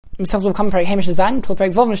Bava Kama Perek Hamish Design,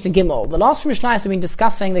 Perek Vav Mishnah Gimel. The last few Mishnahs have been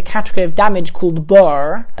discussing the category of damage called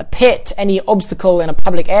bur, a pit, any obstacle in a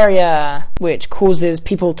public area which causes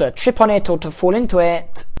people to trip on it or to fall into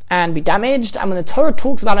it and be damaged. And when the Torah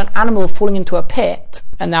talks about an animal falling into a pit,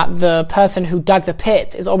 and that the person who dug the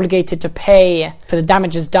pit is obligated to pay for the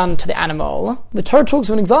damages done to the animal, the Torah talks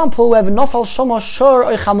of an example where v'nofal shoma shor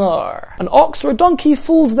oy chamor, an ox or a donkey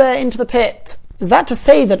falls there into the pit. Is that to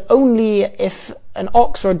say that only if an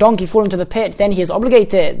ox or a donkey fall into the pit, then he is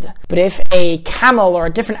obligated? But if a camel or a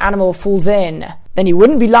different animal falls in, then he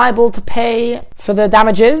wouldn't be liable to pay for the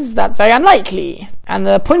damages? That's very unlikely. And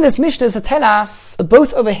the point of this Mishnah is to tell us that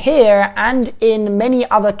both over here and in many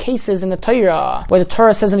other cases in the Torah, where the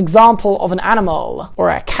Torah says an example of an animal or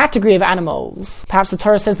a category of animals, perhaps the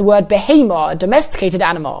Torah says the word behema, a domesticated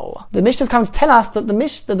animal, the Mishnah is coming to tell us that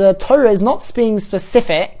the Torah is not being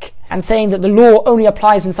specific and saying that the law only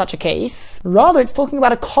applies in such a case. Rather, it's talking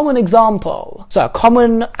about a common example. So a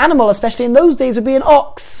common animal, especially in those days, would be an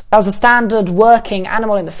ox. That was a standard working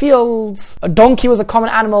animal in the fields. A donkey was a common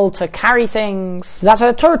animal to carry things. So that's why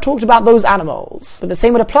the Torah talked about those animals. But the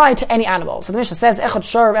same would apply to any animal. So the Mishnah says, Echad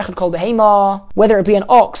shor, Echad kol behema. Whether it be an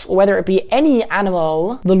ox or whether it be any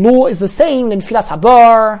animal, the law is the same in filas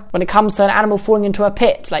habar, when it comes to an animal falling into a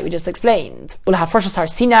pit, like we just explained. Ula hafroshas har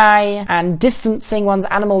Sinai, and distancing one's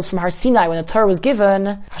animals from Har Sinai. When the Torah was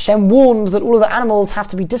given, Hashem warned that all of the animals have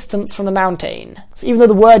to be distanced from the mountain. So even though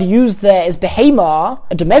the word used there is behema,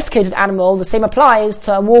 a domesticated animal, the same applies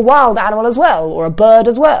to a more wild animal as well, or a bird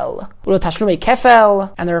as well. Ula tashlumei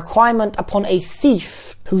kefel, and the requirement upon a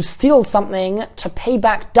thief who steals something to pay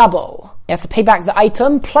back double. He has to pay back the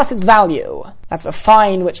item plus its value. That's a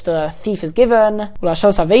fine which the thief is given. Ula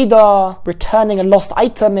shos aveda, returning a lost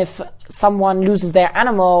item if someone loses their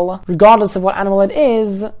animal, regardless of what animal it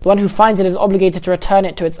is. The one who finds it is obligated to return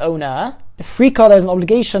it to its owner. If frika, there's an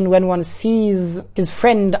obligation when one sees his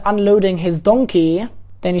friend unloading his donkey,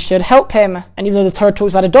 then he should help him. And even though the Torah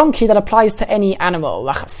talks about a donkey, that applies to any animal.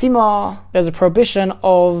 Lachasima, there's a prohibition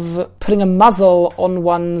of putting a muzzle on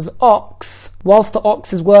one's ox whilst the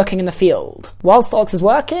ox is working in the field. Whilst the ox is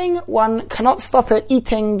working, one cannot stop it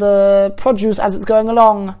eating the produce as it's going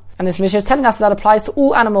along. And this Mishnah is telling us that applies to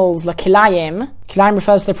all animals. La kilayim. Kilayim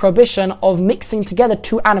refers to the prohibition of mixing together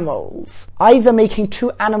two animals. Either making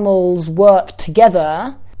two animals work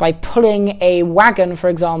together by pulling a wagon,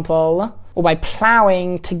 for example, or by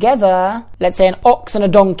ploughing together, let's say an ox and a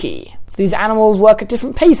donkey. So these animals work at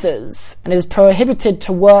different paces, and it is prohibited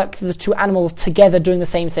to work the two animals together doing the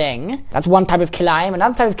same thing. That's one type of kilayim.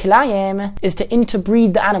 Another type of kilayim is to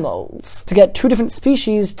interbreed the animals. To get two different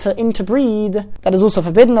species to interbreed, that is also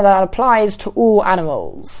forbidden, and that applies to all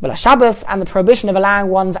animals. But Shabbos and the prohibition of allowing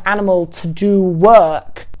one's animal to do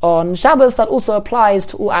work on Shabbos, that also applies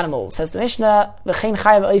to all animals. Says the Mishnah, V'chein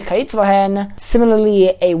chayav oif kayitzvahen.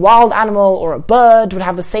 Similarly, a wild animal or a bird would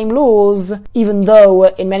have the same laws, even though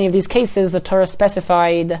in many of these cases the Torah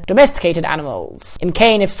specified domesticated animals. In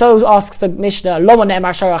Cain, if so, asks the Mishnah, Loma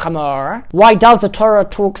ne'emar shor chamor. Why does the Torah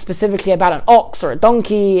talk specifically about an ox or a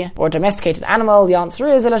donkey or a domesticated animal? The answer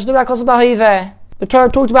is, the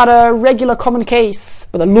Torah talked about a regular common case,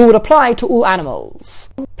 but the law would apply to all animals.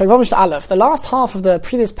 The last half of the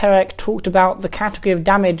previous perek talked about the category of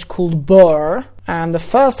damage called bur, and the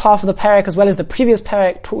first half of the perek, as well as the previous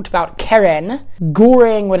perek, talked about keren,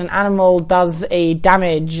 goring when an animal does a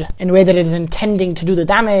damage in a way that it is intending to do the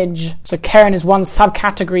damage. So keren is one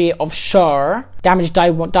subcategory of shor, damage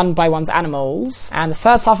done by one's animals. And the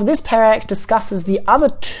first half of this perek discusses the other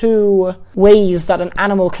two ways that an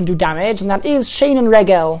animal can do damage, and that is shein and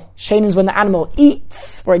regel. Shein is when the animal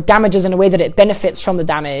eats, or it damages in a way that it benefits from the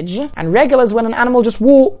damage. And regel is when an animal just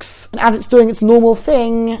walks, and as it's doing its normal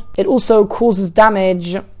thing, it also causes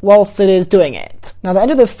damage whilst it is doing it. Now, at the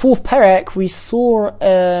end of the fourth perek, we saw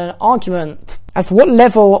an argument as to what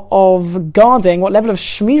level of guarding, what level of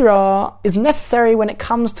shmirah is necessary when it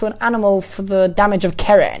comes to an animal for the damage of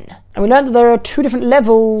keren. And we learned that there are two different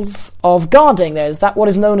levels of guarding. There's that what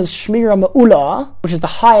is known as shmirah ma'ula, which is the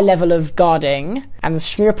higher level of guarding, and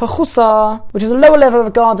shmirah pachusa, which is a lower level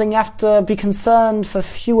of guarding. You have to be concerned for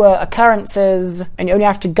fewer occurrences, and you only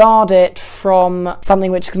have to guard it from something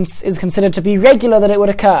which is considered to be regular that it would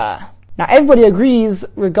occur. Now, everybody agrees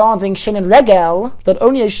regarding shein and regel that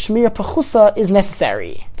only a shmirah pachusa is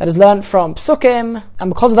necessary. That is learnt from psukim, and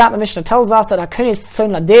because of that, the Mishnah tells us that hakonis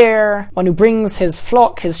tzon ladir, one who brings his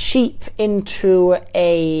flock, his sheep, into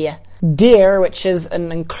a deer, which is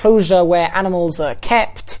an enclosure where animals are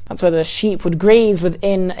kept, That's where the sheep would graze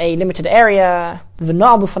within a limited area. And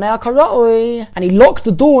he locked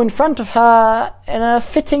the door in front of her in a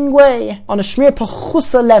fitting way, on a shmir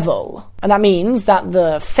pechusa level. And that means that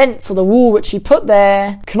the fence or the wall which he put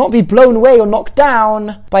there cannot be blown away or knocked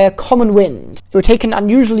down by a common wind. It would take an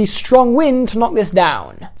unusually strong wind to knock this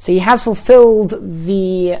down. So he has fulfilled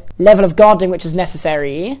the level of guarding which is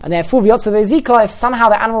necessary, and therefore if somehow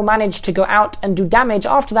the animal managed to go out and do damage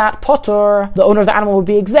after that, potter, the owner of the animal would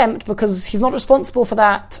be exempt because he's not responsible for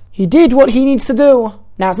that. He did what he needs to do.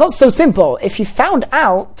 Now, it's not so simple. If he found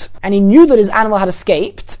out and he knew that his animal had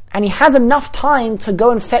escaped, and he has enough time to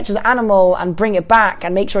go and fetch his animal and bring it back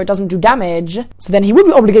and make sure it doesn't do damage, so then he would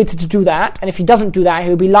be obligated to do that, and if he doesn't do that, he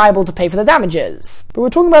would be liable to pay for the damages. But we're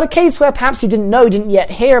talking about a case where perhaps he didn't didn't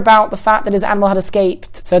yet hear about the fact that his animal had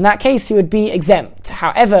escaped. So in that case, he would be exempt.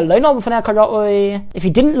 However, if he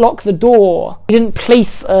didn't lock the door, he didn't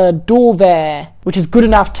place a door there which is good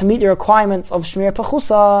enough to meet the requirements of Shmir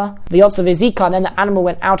Pechusa, the Yotzav Ezika, and then the animal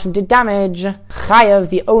went out and did damage, Chayav,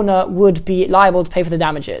 the owner, would be liable to pay for the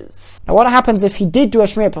damages. Now what happens if he did do a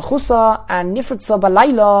Shmir Pechusa and Nifritza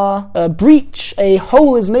Balayla, a breach, a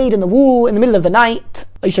hole is made in the wall in the middle of the night,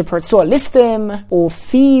 listim, or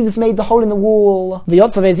thieves made the hole in the wall, the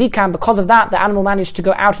Yotzav Ezika, and because of that the animal managed to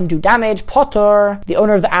go out and do damage, potter, the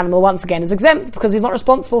owner of the animal once again is exempt because he's not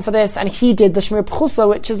responsible for this and he did the Shmir Pechusa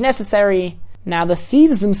which is necessary. Now, the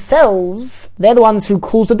thieves themselves, they're the ones who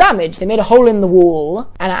caused the damage. They made a hole in the wall,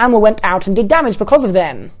 and an animal went out and did damage because of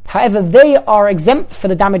them. However, they are exempt for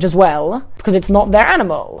the damage as well, because it's not their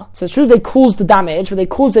animal. So it's true they caused the damage, but they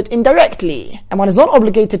caused it indirectly. And one is not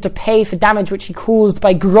obligated to pay for damage which he caused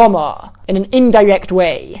by groma, in an indirect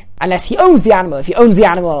way, unless he owns the animal. If he owns the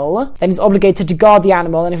animal, then he's obligated to guard the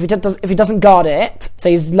animal, and if he doesn't guard it, so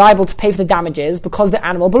he's liable to pay for the damages because the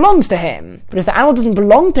animal belongs to him. But if the animal doesn't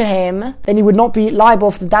belong to him, then he would not be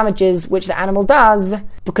liable for the damages which the animal does,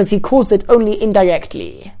 because he caused it only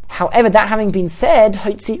indirectly. However, that having been said,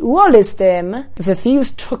 if the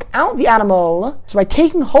thieves took out the animal, so by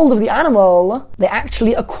taking hold of the animal, they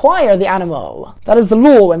actually acquire the animal. That is the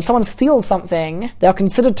law. When someone steals something, they are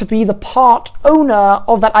considered to be the part owner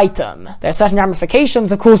of that item. There are certain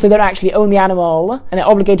ramifications. Of course, they don't actually own the animal, and they're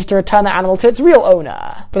obligated to return the animal to its real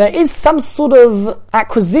owner. But there is some sort of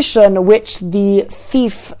acquisition which the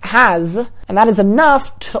thief has, and that is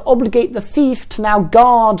enough to obligate the thief to now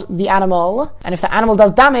guard the animal. And if the animal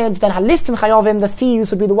does damage, then halistim chayovim, the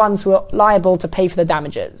thieves would be the ones who are liable to pay for the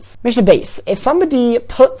damages. Mishnah base. If somebody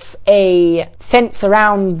puts a fence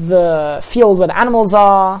around the field where the animals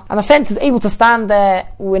are, and the fence is able to stand there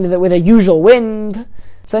with a usual wind,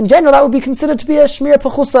 so in general that would be considered to be a shmir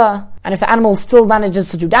pechusa. And if the animal still manages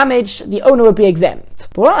to do damage, the owner would be exempt.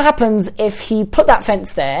 But what happens if he put that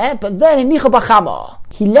fence there, but then in Bava Kama,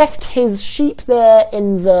 he left his sheep there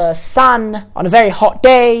in the sun on a very hot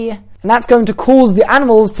day, and that's going to cause the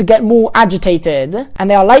animals to get more agitated, and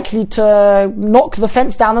they are likely to knock the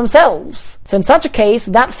fence down themselves. So in such a case,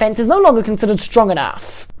 that fence is no longer considered strong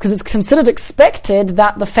enough, because it's considered expected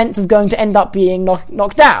that the fence is going to end up being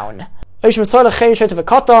knocked down. Or if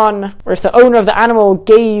the owner of the animal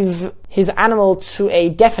gave his animal to a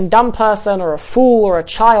deaf and dumb person or a fool or a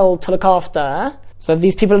child to look after, so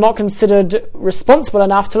these people are not considered responsible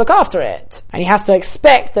enough to look after it. And he has to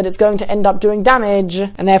expect that it's going to end up doing damage,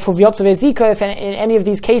 and therefore v'yotzav ezika, if in any of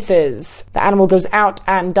these cases the animal goes out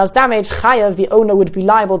and does damage, chayav, the owner would be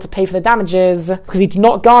liable to pay for the damages because he did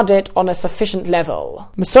not guard it on a sufficient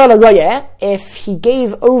level. Mesor royeh, if he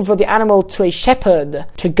gave over the animal to a shepherd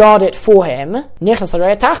to guard it for him, nichnas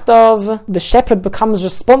royeh tachtov, the shepherd becomes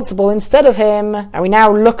responsible instead of him, and we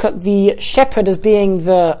now look at the shepherd as being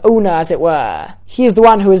the owner, as it were. He is the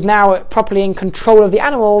one who is now properly in control of the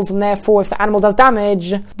animals, and therefore if the animal does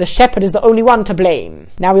damage, the shepherd is the only one to blame.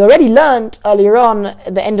 Now, we already learnt earlier on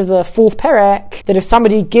at the end of the 4th perek that if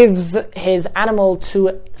somebody gives his animal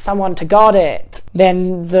to someone to guard it,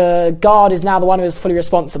 then the guard is now the one who is fully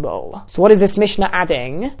responsible. So what is this Mishnah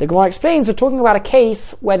adding? The Gemara explains we're talking about a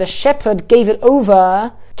case where the shepherd gave it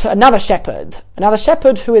over to another shepherd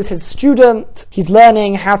who is his student. He's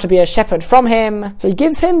learning how to be a shepherd from him, so he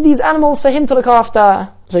gives him these animals for him to look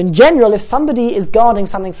after. So in general, if somebody is guarding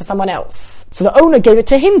something for someone else, so the owner gave it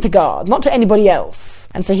to him to guard, not to anybody else,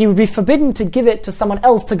 and so he would be forbidden to give it to someone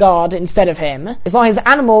else to guard instead of him. It's not his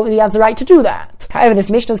animal, and he has the right to do that. However, this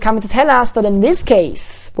Mishnah is coming to tell us that in this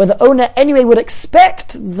case, where the owner anyway would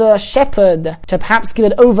expect the shepherd to perhaps give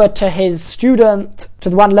it over to his student, to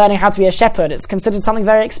the one learning how to be a shepherd, it's considered something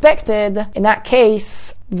very expected. In that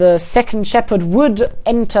case, the second shepherd would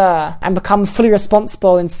enter and become fully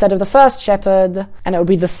responsible instead of the first shepherd, and it would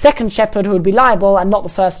be the second shepherd who would be liable and not the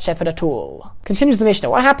first shepherd at all. Continues the Mishnah.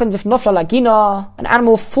 What happens if nofla lagina, an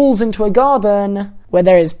animal falls into a garden where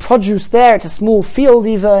there is produce there, it's a small field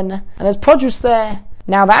even, and there's produce there.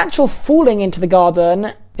 Now the actual falling into the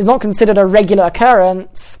garden is not considered a regular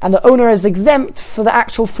occurrence, and the owner is exempt for the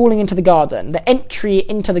actual falling into the garden, the entry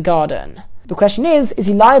into the garden. The question is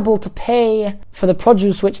he liable to pay for the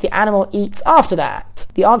produce which the animal eats after that?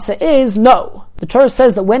 The answer is no. The Torah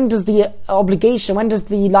says that when does the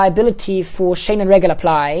liability for shein and regel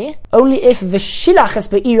apply? Only if v'shilach es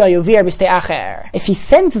be'ira yovir b'stei acher. If he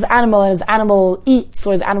sends his animal and his animal eats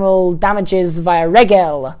or his animal damages via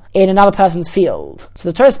regel in another person's field. So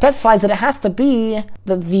the Torah specifies that it has to be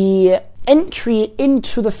that the entry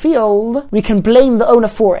into the field, we can blame the owner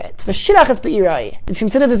for it. V'shilach es be'irai. It's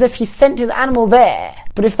considered as if he sent his animal there.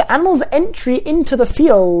 But if the animal's entry into the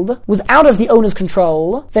field was out of the owner's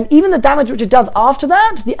control, then even the damage which it does after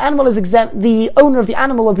that, the owner of the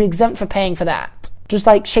animal will be exempt for paying for that. Just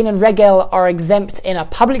like shein and regel are exempt in a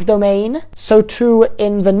public domain, so too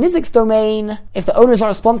in the nizik's domain, if the owner is not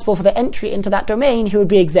responsible for the entry into that domain, he would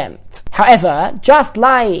be exempt. However, just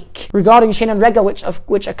like regarding shein and regel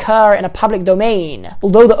which occur in a public domain,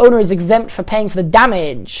 although the owner is exempt for paying for the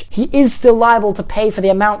damage, he is still liable to pay for the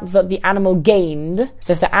amount that the animal gained.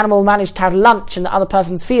 So if the animal managed to have lunch in the other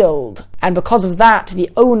person's field, and because of that, the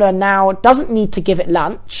owner now doesn't need to give it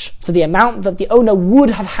lunch, so the amount that the owner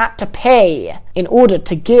would have had to pay in order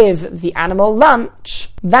to give the animal lunch,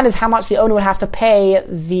 that is how much the owner would have to pay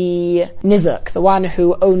the nizuk, the one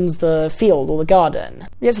who owns the field or the garden.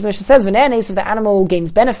 Yes, the Mishnah says, if the animal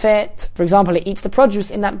gains benefit, for example, it eats the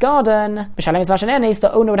produce in that garden,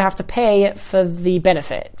 the owner would have to pay for the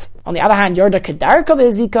benefit. On the other hand, if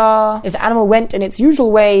the animal went in its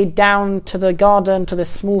usual way down to the garden, to the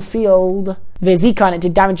small field, and it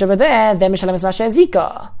did damage over there, then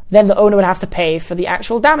the owner would have to pay for the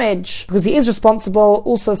actual damage, because he is responsible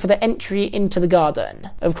also for the entry into the garden.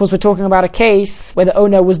 Of course, we're talking about a case where the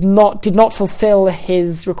owner did not fulfill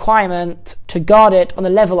his requirement to guard it on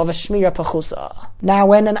the level of a shmira pachusa. Now,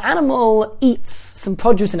 when an animal eats some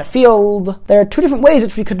produce in a field, there are two different ways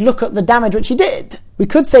which we could look at the damage which he did. We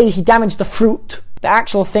could say he damaged the fruit, the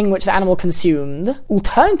actual thing which the animal consumed.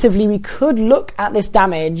 Alternatively, we could look at this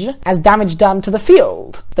damage as damage done to the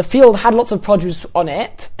field. The field had lots of produce on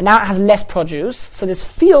it, and now it has less produce, so this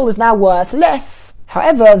field is now worth less.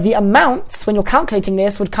 However, the amounts, when you're calculating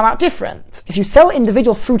this, would come out different. If you sell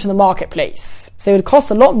individual fruit in the marketplace, so it would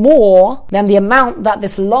cost a lot more than the amount that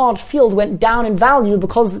this large field went down in value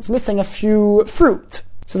because it's missing a few fruit.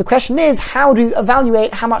 So the question is, how do you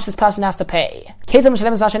evaluate how much this person has to pay? In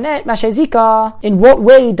what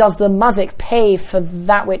way does the mazik pay for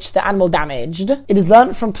that which the animal damaged? It is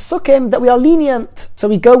learnt from Pesukim that we are lenient. So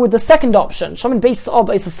we go with the second option.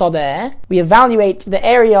 We evaluate the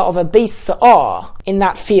area of a beis sa'ah in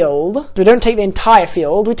that field. We don't take the entire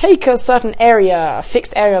field. We take a certain area, a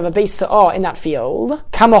fixed area of a beis sa'ah in that field.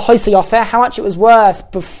 How much it was worth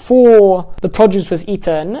before the produce was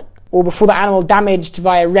eaten, or before the animal damaged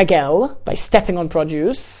via regel, by stepping on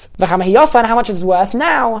produce, and how much it's worth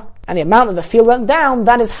now. And the amount that the field went down,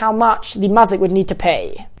 that is how much the mazik would need to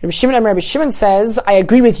pay. Rabbi Shimon says, I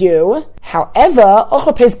agree with you. However,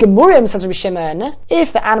 says Rabbi Shimon,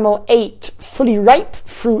 if the animal ate fully ripe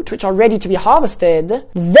fruit which are ready to be harvested,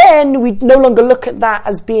 then we no longer look at that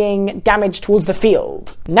as being damage towards the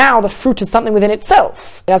field. Now the fruit is something within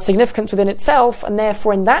itself. It has significance within itself, and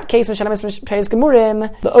therefore in that case,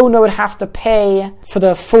 the owner would have to pay for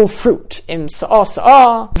the full fruit. In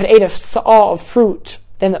sa'ah. If it ate a sa'ah of fruit,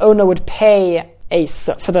 then the owner would pay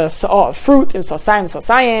for the sa'ah of fruit, in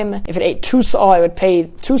sa'ayim. If it ate 2 sa'ah, it would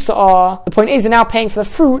pay 2 sa'ah. The point is, you're now paying for the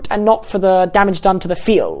fruit and not for the damage done to the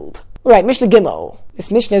field. Right, Mishnah Gimel. This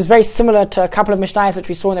Mishnah is very similar to a couple of Mishnahs which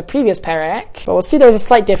we saw in the previous parak, but we'll see there's a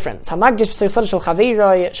slight difference. One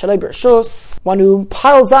who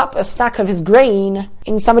piles up a stack of his grain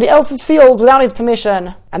in somebody else's field without his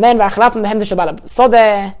permission, and then the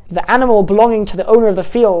animal belonging to the owner of the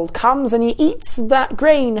field comes and he eats that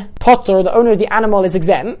grain. Potter, the owner of the animal, is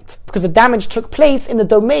exempt, because the damage took place in the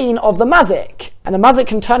domain of the mazik. And the mazik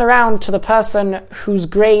can turn around to the person whose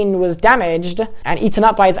grain was damaged and eaten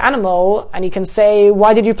up by his animal, and he can say,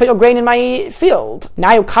 why did you put your grain in my field?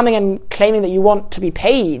 Now you're coming and claiming that you want to be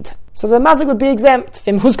paid. So the mazik would be exempt.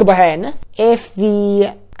 If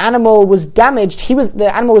the animal was damaged,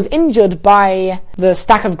 the animal was injured by the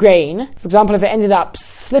stack of grain. For example, if it ended up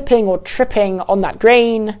slipping or tripping on that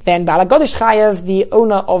grain, then Balagodish Chayev, the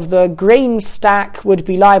owner of the grain stack, would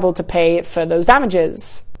be liable to pay for those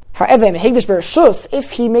damages. However,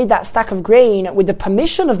 if he made that stack of grain with the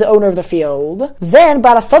permission of the owner of the field, then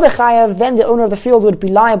the owner of the field would be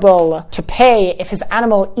liable to pay if his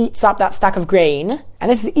animal eats up that stack of grain. And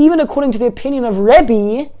this is even according to the opinion of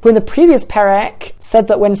Rebbe, who in the previous perek said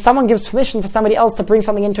that when someone gives permission for somebody else to bring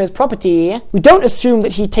something into his property, we don't assume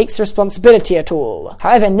that he takes responsibility at all.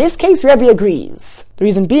 However, in this case, Rebbe agrees. The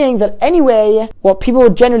reason being that anyway, what people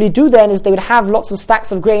would generally do then is they would have lots of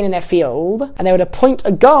stacks of grain in their field, and they would appoint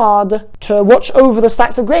a guard to watch over the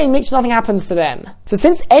stacks of grain, make sure nothing happens to them. So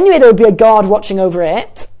since anyway there would be a guard watching over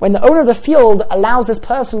it, when the owner of the field allows this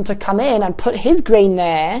person to come in and put his grain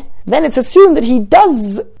there, then it's assumed that he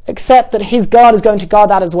does accept that his guard is going to guard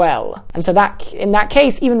that as well. And so that in that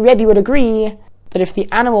case, even Rebbe would agree that if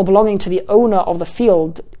the animal belonging to the owner of the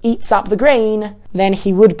field eats up the grain, then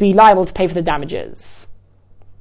he would be liable to pay for the damages.